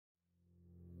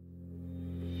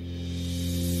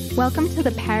Welcome to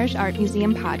the Parish Art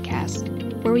Museum podcast,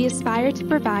 where we aspire to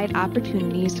provide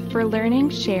opportunities for learning,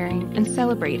 sharing, and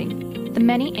celebrating the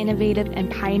many innovative and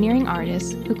pioneering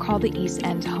artists who call the East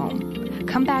End home.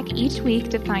 Come back each week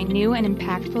to find new and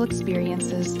impactful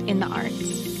experiences in the arts.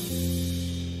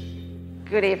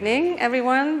 Good evening,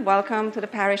 everyone. Welcome to the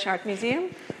Parish Art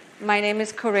Museum. My name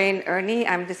is Corinne Erni.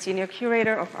 I'm the Senior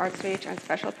Curator of Artsreach and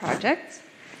Special Projects.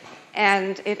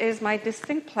 And it is my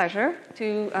distinct pleasure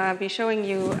to be showing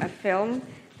you a film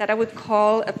that I would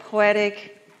call a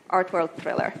poetic art world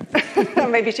thriller.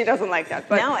 Maybe she doesn't like that.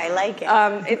 But, no, I like it.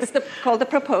 It's called The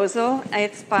Proposal.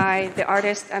 It's by the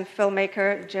artist and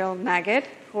filmmaker Jill Magid,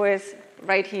 who is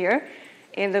right here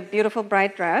in the beautiful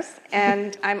bright dress.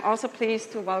 And I'm also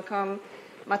pleased to welcome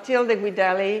Matilde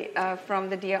Guidelli from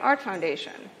the Dia Art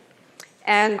Foundation.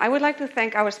 And I would like to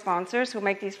thank our sponsors who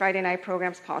make these Friday night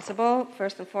programs possible.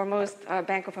 First and foremost,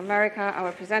 Bank of America,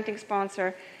 our presenting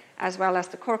sponsor, as well as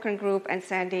the Corcoran Group and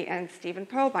Sandy and Stephen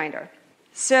Pearlbinder.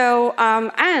 So,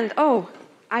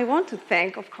 I want to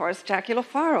thank, of course, Jackie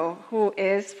Lofaro, who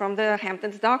is from the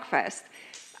Hamptons Doc Fest,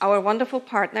 our wonderful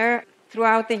partner.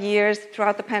 Throughout the years,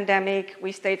 throughout the pandemic,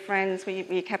 we stayed friends,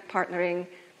 we kept partnering,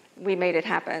 we made it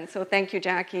happen. So thank you,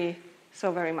 Jackie,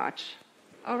 so very much.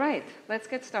 All right, let's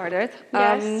get started.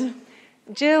 Yes.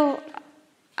 Jill,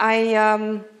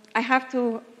 I have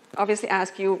to obviously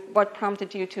ask you what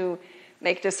prompted you to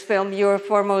make this film. You're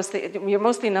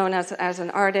mostly known as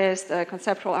an artist, a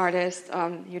conceptual artist.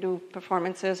 You do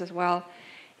performances as well,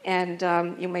 and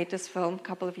you made this film a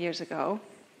couple of years ago.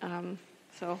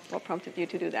 So what prompted you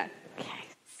to do that? Okay.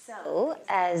 So,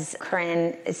 as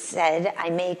Corinne said, I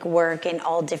make work in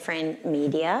all different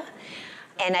media.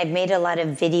 And I've made a lot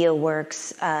of video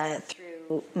works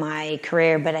through my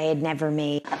career, but I had never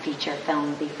made a feature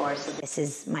film before, so this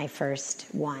is my first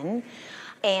one.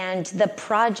 And the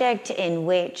project in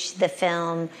which the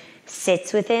film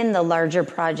sits within, the larger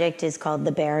project, is called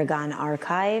the Barragán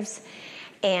Archives.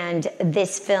 And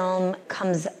this film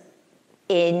comes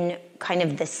in kind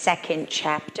of the second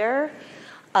chapter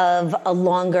of a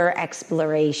longer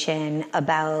exploration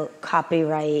about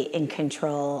copyright and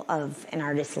control of an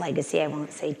artist's legacy. I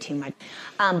won't say too much.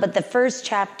 But the first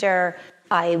chapter,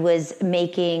 I was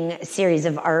making a series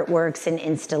of artworks and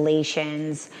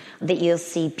installations that you'll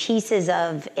see pieces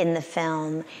of in the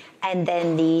film. And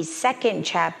then the second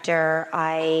chapter,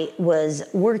 I was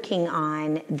working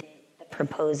on the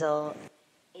proposal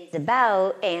is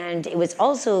about, and it was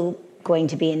also going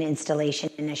to be an installation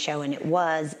in a show, and it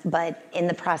was, but in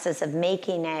the process of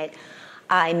making it,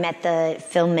 I met the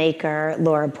filmmaker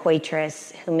Laura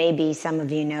Poitras, who maybe some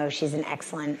of you know. She's an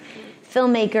excellent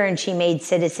filmmaker, and she made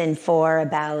Citizen 4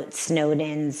 about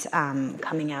Snowden's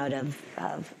coming out of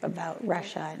about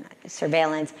Russia and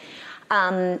surveillance.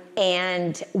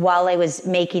 And while I was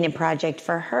making a project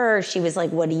for her, she was like,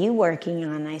 "What are you working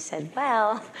on?" I said,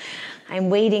 "Well, I'm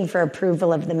waiting for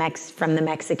approval of from the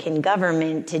Mexican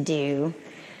government to do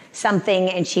something."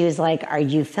 And she was like, "Are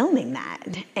you filming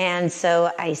that?" And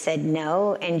so I said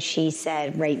no, and she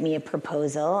said, "Write me a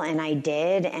proposal," and I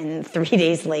did. And 3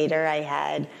 days later, I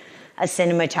had a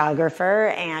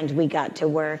cinematographer, and we got to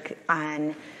work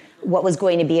on what was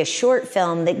going to be a short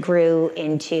film that grew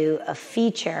into a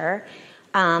feature.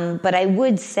 But I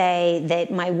would say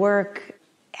that my work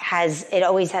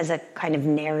always has a kind of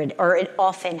narrative, or it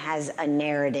often has a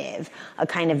narrative, a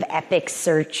kind of epic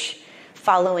search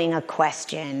following a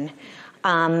question.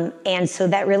 And so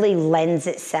that really lends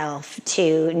itself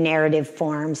to narrative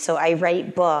form. So I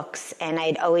write books, and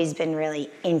I'd always been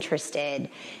really interested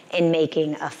in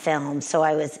making a film. So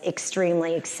I was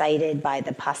extremely excited by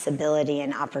the possibility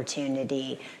and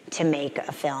opportunity to make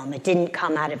a film. It didn't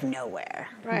come out of nowhere.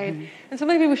 Right. Mm-hmm. And so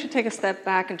maybe we should take a step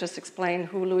back and just explain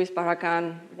who Luis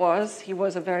Barragán was. He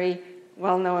was a very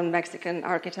well-known Mexican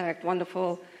architect,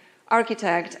 wonderful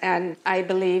architect, and I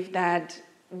believe that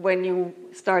when you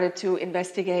started to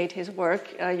investigate his work,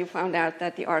 you found out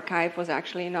that the archive was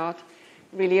actually not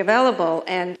really available,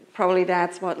 and probably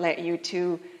that's what led you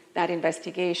to that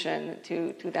investigation,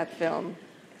 to that film.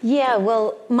 Yeah,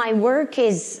 well, my work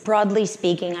is, broadly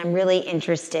speaking, I'm really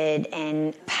interested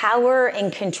in power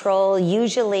and control.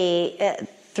 Usually,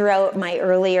 throughout my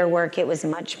earlier work, it was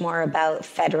much more about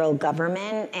federal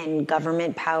government and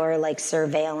government power, like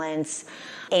surveillance,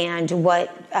 and what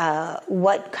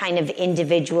kind of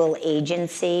individual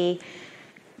agency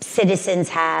citizens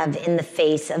have in the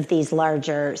face of these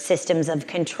larger systems of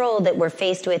control that we're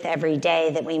faced with every day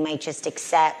that we might just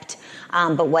accept.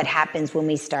 But what happens when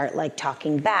we start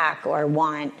talking back or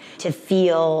want to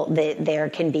feel that there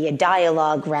can be a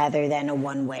dialogue rather than a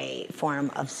one-way form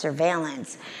of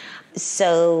surveillance?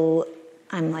 So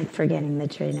I'm like forgetting the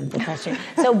train of the question.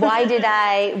 So why did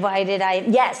I,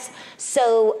 yes.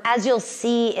 So as you'll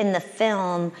see in the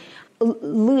film,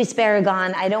 Louis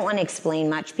Barragán, I don't want to explain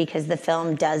much because the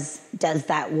film does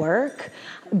that work,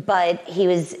 but he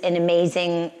was an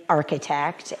amazing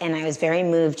architect and I was very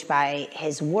moved by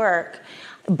his work.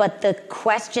 But the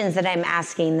questions that I'm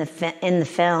asking in the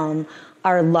film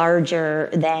are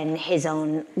larger than his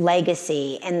own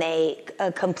legacy, and they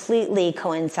completely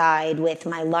coincide with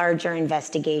my larger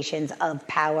investigations of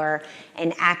power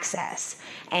and access.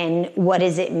 And what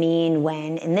does it mean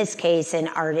when, in this case, an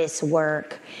artist's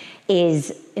work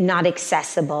is not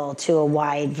accessible to a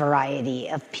wide variety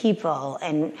of people,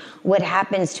 and what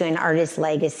happens to an artist's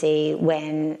legacy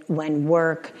when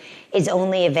work is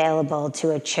only available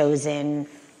to a chosen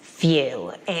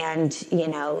few. And,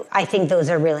 I think those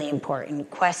are really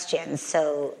important questions.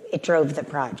 So it drove the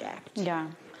project. Yeah.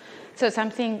 So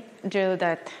something, Jill,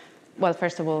 that, well,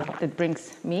 first of all, that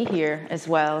brings me here as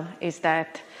well is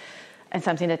that, and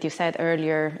something that you said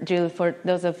earlier, Jill, for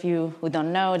those of you who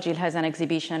don't know, Jill has an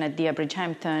exhibition at the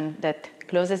Bridgehampton that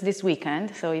closes this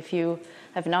weekend. So if you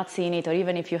have not seen it, or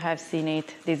even if you have seen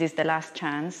it, this is the last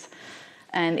chance.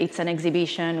 And it's an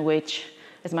exhibition which,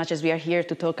 as much as we are here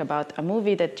to talk about a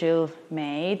movie that Jill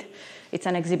made, it's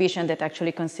an exhibition that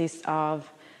actually consists of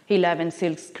 11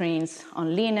 silk screens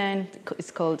on linen.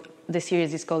 The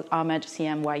series is called Homage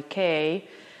CMYK.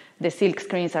 The silk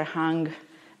screens are hung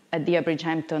at the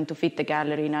Bridgehampton to fit the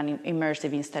gallery in an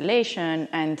immersive installation.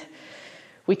 And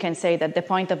we can say that the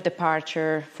point of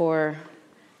departure for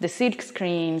the silk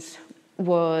screens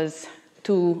was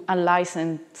to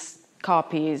unlicensed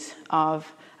copies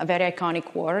of a very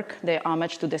iconic work, the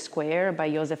Homage to the Square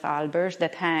by Josef Albers,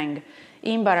 that hang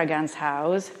in Barragán's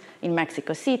house in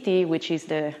Mexico City, which is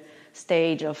the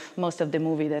stage of most of the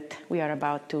movie that we are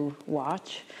about to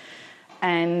watch.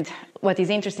 And what is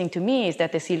interesting to me is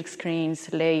that the silk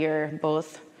screens layer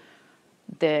both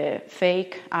the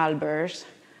fake Albers,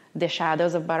 the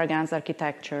shadows of Barragán's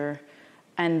architecture,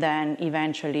 and then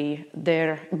eventually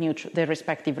their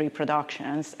respective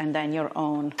reproductions, and then your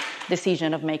own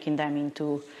decision of making them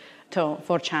into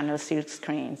 4-channel silk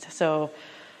screens. So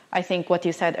I think what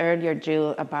you said earlier,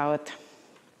 Jill, about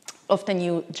often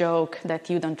you joke that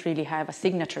you don't really have a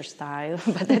signature style,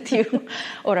 but that you,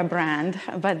 or a brand,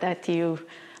 but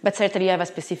certainly you have a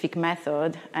specific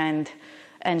method and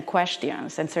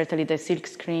questions, and certainly the silk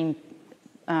screen,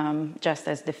 just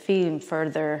as the film,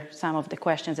 further some of the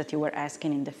questions that you were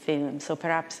asking in the film. So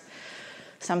perhaps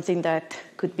something that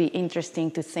could be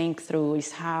interesting to think through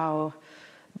is how,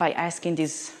 by asking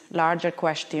these larger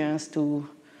questions to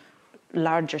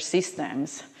larger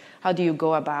systems, how do you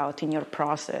go about in your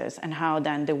process, and how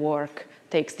then the work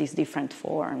takes these different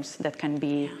forms that can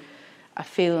be a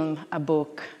film, a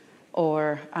book,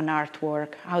 or an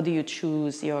artwork? How do you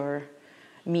choose your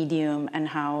medium and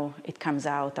how it comes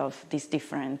out of these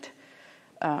different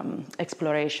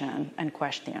exploration and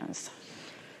questions?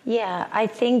 Yeah, I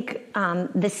think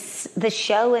the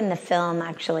show and the film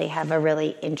actually have a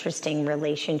really interesting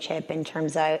relationship in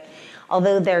terms of,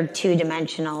 although they're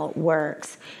two-dimensional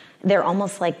works, they're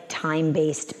almost like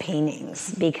time-based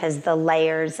paintings, because the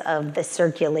layers of the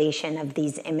circulation of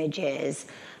these images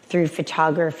through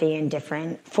photography and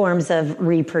different forms of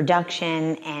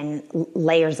reproduction and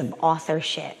layers of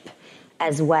authorship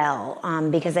as well.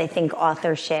 Because I think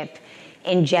authorship,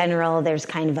 in general, there's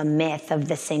kind of a myth of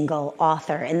the single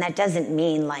author. And that doesn't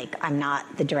mean like I'm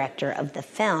not the director of the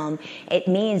film. It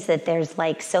means that there's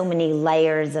like so many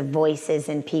layers of voices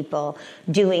and people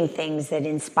doing things that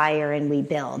inspire and we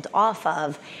build off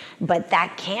of. But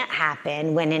that can't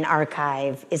happen when an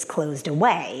archive is closed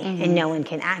away and no one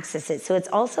can access it. So it's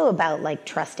also about like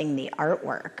trusting the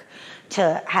artwork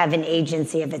to have an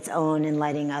agency of its own and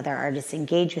letting other artists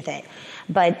engage with it.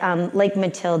 But like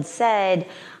Matilde said,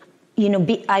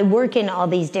 I work in all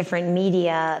these different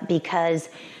media because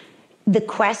the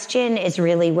question is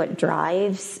really what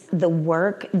drives the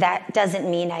work. That doesn't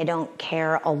mean I don't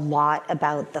care a lot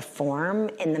about the form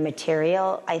and the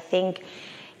material. I think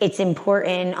it's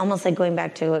important, almost like going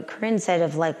back to what Corinne said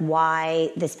of like why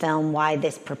this film, why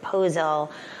this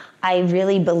proposal. I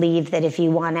really believe that if you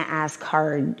want to ask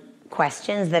hard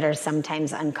questions that are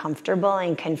sometimes uncomfortable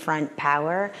and confront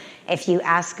power, if you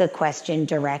ask a question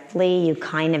directly, you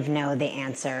kind of know the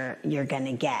answer you're going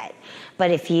to get.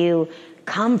 But if you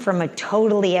come from a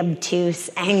totally obtuse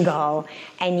angle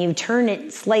and you turn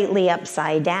it slightly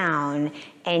upside down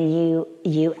and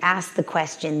you ask the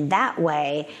question that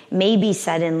way, maybe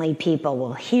suddenly people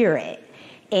will hear it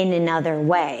in another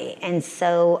way. And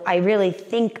so I really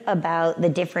think about the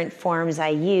different forms I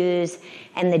use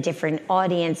and the different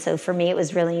audience. So for me, it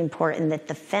was really important that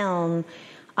the film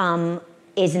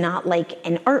is not like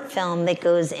an art film that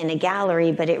goes in a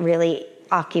gallery, but it really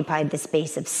occupied the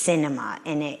space of cinema,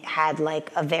 and it had like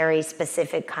a very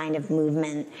specific kind of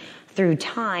movement through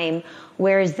time,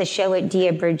 whereas the show at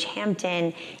Dia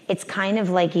Bridgehampton, it's kind of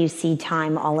like you see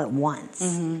time all at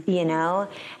once, you know?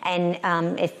 And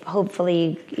if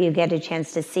hopefully you get a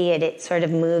chance to see it, it sort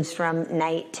of moves from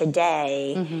night to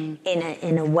day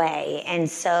in a way. And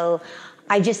so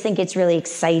I just think it's really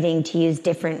exciting to use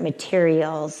different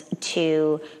materials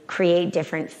to create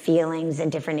different feelings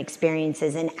and different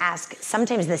experiences and ask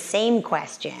sometimes the same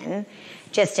question,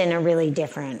 just in a really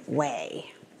different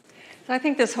way. So I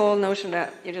think this whole notion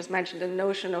that you just mentioned, the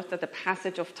notion of the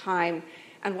passage of time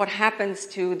and what happens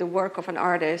to the work of an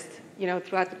artist, you know,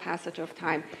 throughout the passage of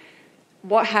time,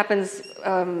 what happens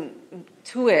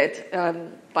to it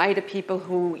by the people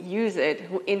who use it,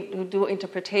 who do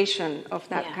interpretation of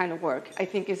that kind of work, I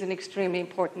think is an extremely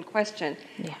important question.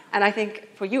 Yeah. And I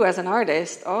think for you as an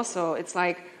artist also, it's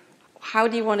like, how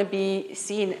do you want to be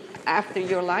seen after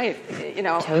your life? You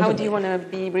know, totally. How do you want to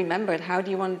be remembered? How do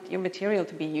you want your material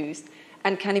to be used?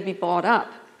 And can it be bought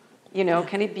up? You know,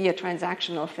 can it be a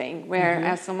transactional thing where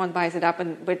as someone buys it up,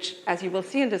 and which, as you will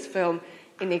see in this film,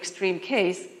 in the extreme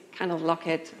case, kind of lock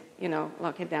it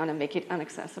down and make it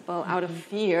inaccessible out of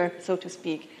fear, so to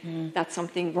speak, that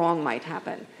something wrong might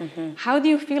happen. How do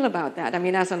you feel about that? I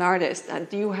mean, as an artist,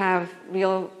 do you have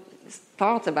real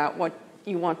thoughts about what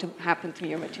you want to happen to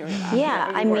your material after,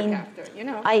 I mean, after, you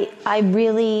know?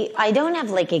 I don't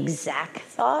have like exact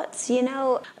thoughts, you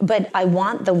know, but I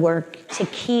want the work to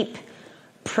keep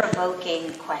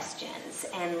provoking questions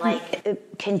and like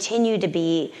continue to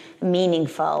be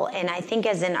meaningful. And I think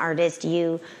as an artist,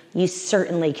 you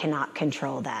certainly cannot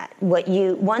control that.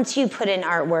 Once you put an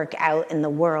artwork out in the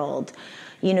world,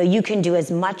 you know, you can do as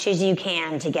much as you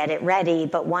can to get it ready,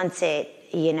 but once it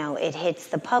hits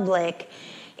the public,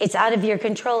 it's out of your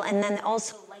control. And then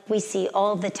also, like we see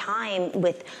all the time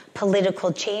with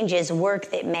political changes, work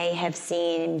that may have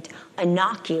seemed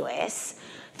innocuous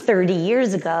 30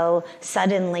 years ago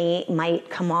suddenly might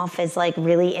come off as like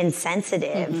really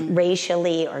insensitive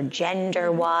racially or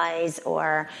gender-wise,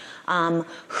 or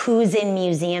who's in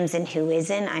museums and who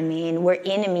isn't. I mean, we're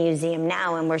in a museum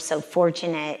now and we're so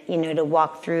fortunate, you know, to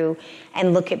walk through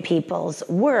and look at people's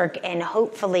work, and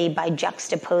hopefully by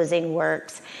juxtaposing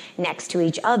works next to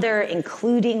each other,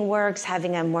 including works,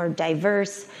 having a more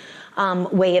diverse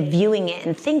way of viewing it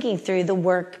and thinking through, the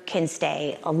work can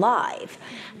stay alive.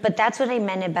 But that's what I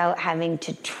meant about having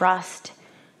to trust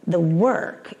the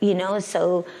work, you know,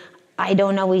 so I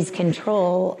don't always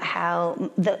control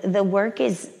how the work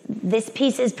is. This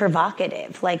piece is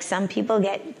provocative. Like some people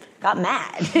got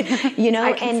mad, you know,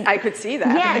 I could see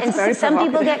that. Yeah, and some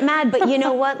people get mad, but you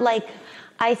know what, like,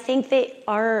 I think that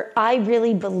I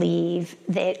really believe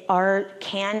that art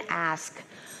can ask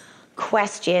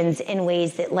questions in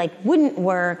ways that like wouldn't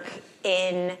work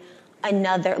in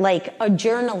another, like a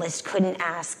journalist couldn't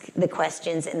ask the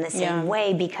questions in the same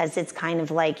way, because it's kind of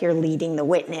like you're leading the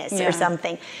witness or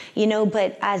something, you know.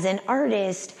 But as an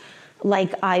artist,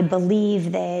 like, I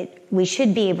believe that we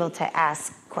should be able to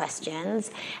ask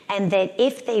questions, and that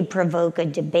if they provoke a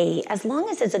debate, as long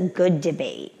as it's a good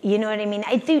debate, you know what I mean?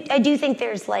 I do think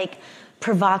there's like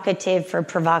provocative for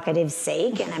provocative's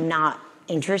sake, and I'm not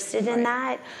interested in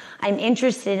that. I'm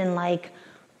interested in like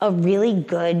a really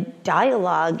good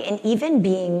dialogue, and even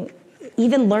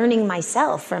learning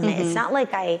myself from it. It's not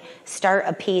like I start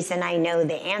a piece and I know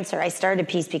the answer. I start a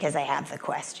piece because I have the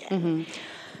question.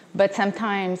 But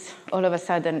sometimes, all of a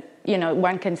sudden, you know,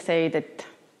 one can say that,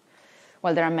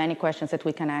 well, there are many questions that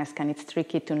we can ask, and it's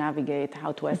tricky to navigate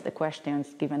how to ask the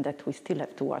questions, given that we still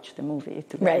have to watch the movie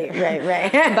together.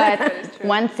 Right. But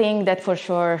one thing that for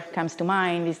sure comes to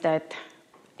mind is that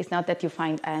it's not that you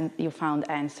found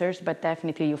answers, but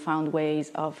definitely you found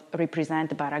ways of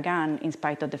represent Barragán, in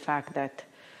spite of the fact that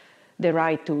the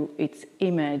right to its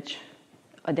image,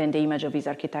 then the image of his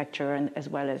architecture, and as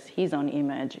well as his own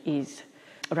image, is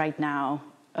right now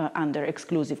under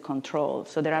exclusive control.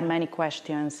 So there are many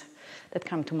questions that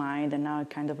come to mind, and now I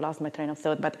kind of lost my train of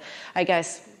thought. But I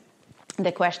guess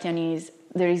the question is,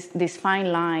 there is this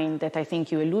fine line that I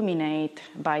think you illuminate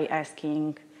by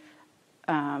asking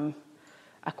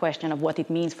a question of what it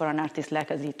means for an artist's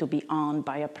legacy to be owned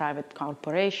by a private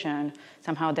corporation.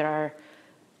 Somehow there are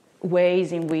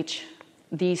ways in which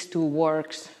these two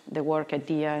works, the work at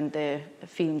Dia and the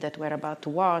film that we're about to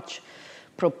watch,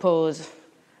 propose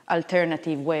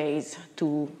alternative ways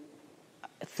to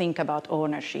think about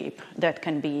ownership that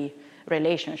can be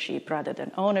relationship rather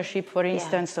than ownership, for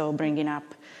instance. So bringing up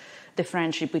the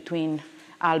friendship between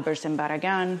Albers and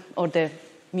Barragán, or the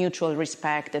mutual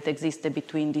respect that existed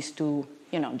between these two,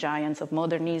 giants of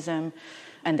modernism,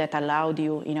 and that allowed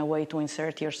you, in a way, to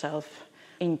insert yourself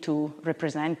into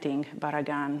representing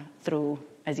Barragán through,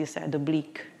 as you said,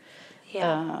 oblique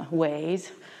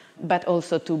ways, but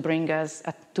also to bring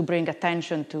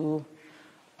attention to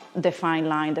the fine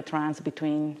line that runs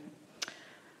between,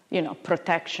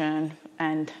 protection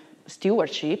and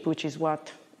stewardship, which is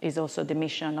what is also the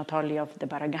mission not only of the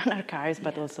Barragán archives,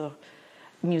 but also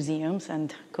museums.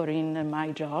 And Corinne and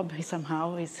my job is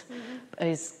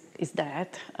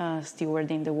that,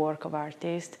 stewarding the work of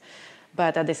artists,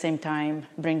 but at the same time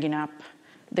bringing up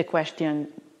the question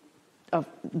of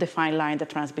the fine line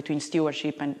that runs between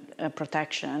stewardship and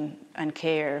protection and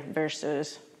care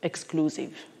versus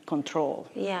exclusive control.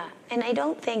 Yeah, and I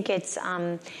don't think it's,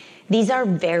 these are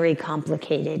very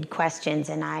complicated questions,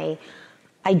 and I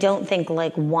don't think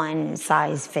like one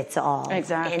size fits all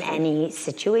in any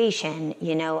situation.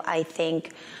 I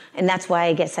think, and that's why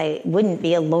I guess I wouldn't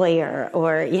be a lawyer,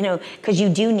 or, because you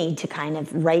do need to kind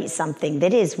of write something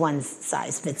that is one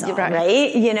size fits all,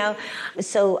 right?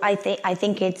 So I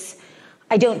think it's,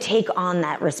 I don't take on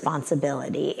that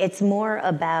responsibility. It's more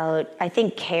about, I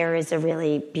think care is a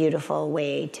really beautiful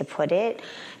way to put it,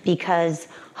 because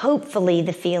hopefully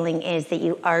the feeling is that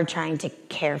you are trying to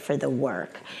care for the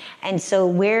work. And so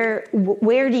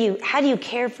how do you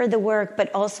care for the work,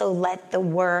 but also let the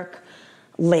work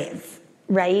live,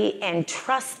 right? And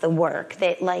trust the work,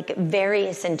 that like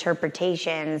various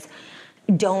interpretations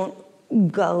don't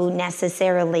go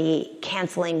necessarily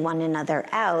canceling one another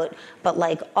out, but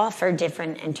like offer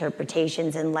different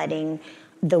interpretations and letting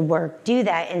the work do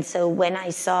that. And so when I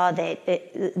saw that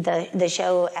the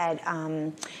show at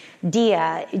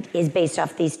Dia is based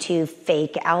off these two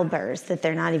fake Albers, that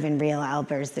they're not even real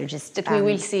Albers, they're just... That we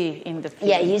will see in the film.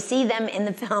 Yeah, you see them in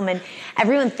the film, and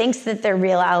everyone thinks that they're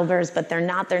real Albers, but they're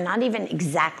not. They're not even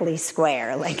exactly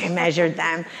square, like I measured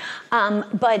them.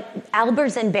 But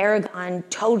Albers and Barragán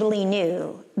totally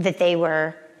knew that they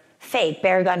were fake.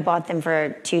 Barragán bought them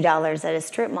for $2 at a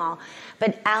strip mall.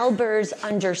 But Albers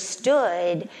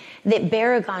understood that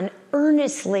Barragán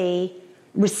earnestly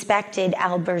respected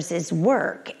Albers's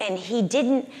work, and he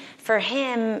didn't, for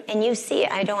him, and you see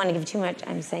it, I don't want to give too much,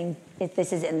 I'm saying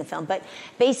this is in the film, but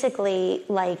basically,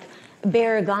 like,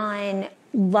 Barragán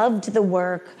loved the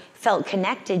work, felt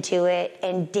connected to it,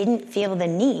 and didn't feel the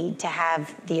need to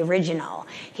have the original.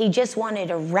 He just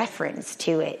wanted a reference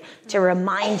to it, to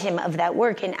remind him of that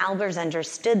work, and Albers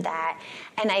understood that,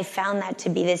 and I found that to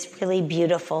be this really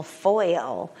beautiful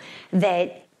foil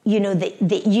that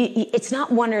it's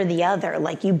not one or the other,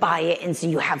 like you buy it and so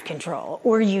you have control,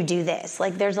 or you do this.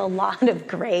 Like there's a lot of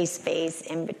gray space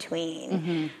in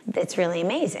between that's really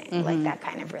amazing, like that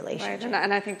kind of relationship. Right,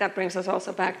 and I think that brings us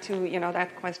also back to,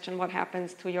 that question, what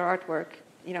happens to your artwork,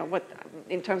 what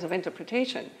in terms of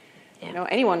interpretation.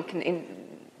 Anyone can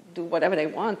do whatever they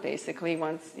want, basically,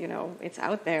 once, it's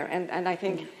out there. And I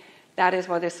think that is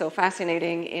what is so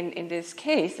fascinating in this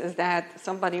case, is that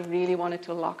somebody really wanted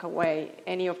to lock away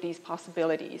any of these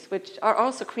possibilities, which are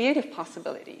also creative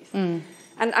possibilities. And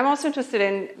I'm also interested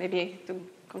in, maybe to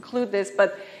conclude this,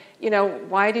 but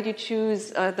why did you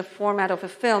choose the format of a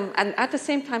film and at the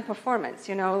same time performance?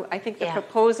 I think the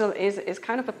proposal is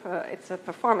kind of it's a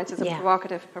performance, it's a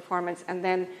provocative performance, and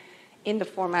then in the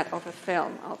format of a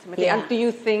film, ultimately. And do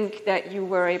you think that you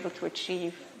were able to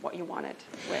achieve what you wanted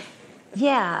with?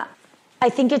 Yeah. I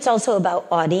think it's also about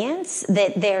audience,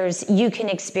 that you can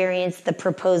experience the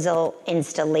proposal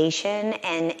installation,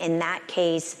 and in that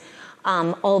case,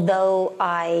 although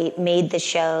I made the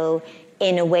show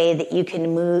in a way that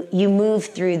you move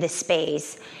through the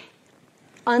space,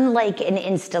 unlike in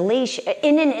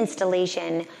an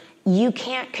installation, you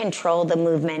can't control the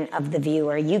movement of the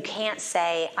viewer. You can't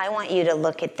say, I want you to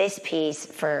look at this piece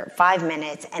for 5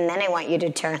 minutes, and then I want you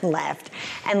to turn left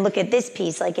and look at this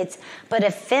piece. But a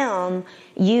film,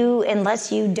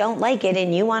 unless you don't like it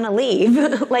and you want to leave,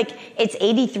 it's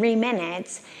 83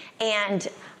 minutes, and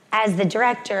as the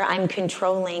director, I'm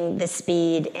controlling the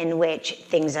speed in which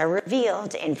things are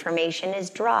revealed, information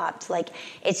is dropped.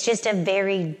 It's just a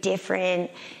very different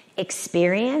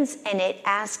experience, and it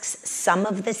asks some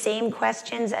of the same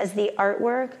questions as the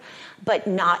artwork, but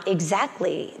not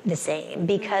exactly the same,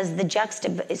 because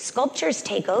the sculptures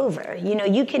take over.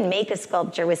 You can make a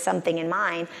sculpture with something in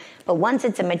mind, but once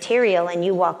it's a material and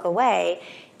you walk away,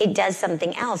 it does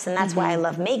something else. And that's why I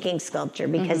love making sculpture,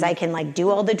 because I can do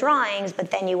all the drawings, but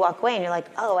then you walk away and you're like,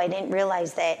 oh, I didn't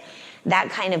realize that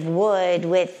kind of wood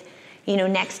with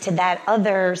next to that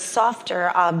other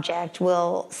softer object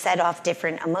will set off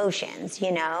different emotions,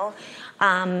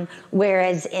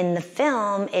 whereas in the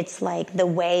film, it's like the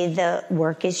way the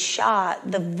work is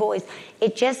shot, the voice,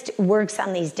 it just works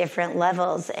on these different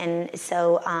levels. And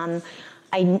so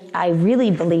I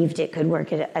really believed it could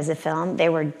work as a film.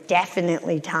 There were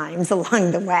definitely times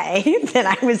along the way that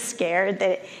I was scared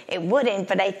that it wouldn't,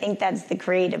 but I think that's the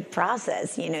creative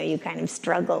process. You kind of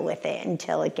struggle with it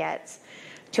until it gets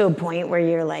to a point where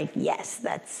you're like, yes,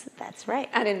 that's right.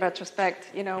 And in retrospect,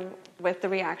 with the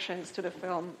reactions to the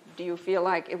film, do you feel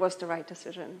like it was the right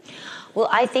decision? Well,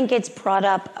 I think it's brought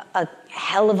up a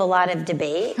hell of a lot of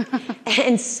debate.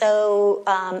 And so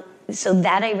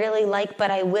that I really like,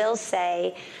 but I will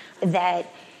say that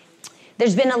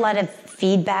there's been a lot of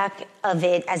feedback of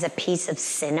it as a piece of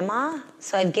cinema.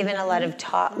 So I've given a lot of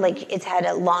talk, like it's had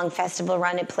a long festival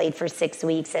run. It played for 6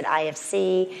 weeks at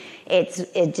IFC.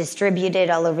 It distributed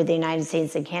all over the United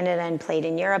States and Canada and played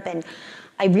in Europe. And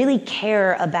I really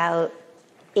care about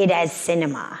it as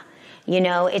cinema.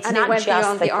 It's and not it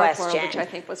just the question. World, which I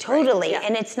think was totally. Great. Yeah.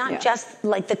 And it's not just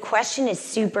like the question is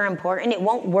super important. It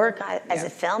won't work as a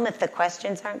film if the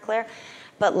questions aren't clear.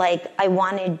 But like I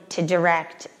wanted to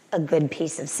direct a good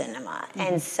piece of cinema. Mm-hmm.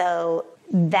 And so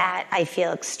that I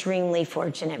feel extremely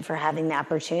fortunate for having the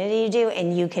opportunity to do.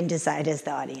 And you can decide as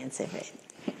the audience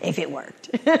if it worked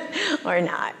or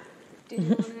not.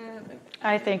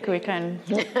 I think we can.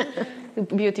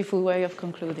 Beautiful way of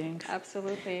concluding.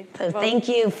 Absolutely. So thank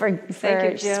you for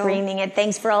screening it.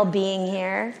 Thanks for all being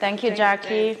here. Thank you,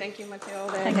 Jackie. Thank you,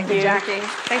 Matilde. Thank you, Jackie.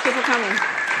 Thank you for coming.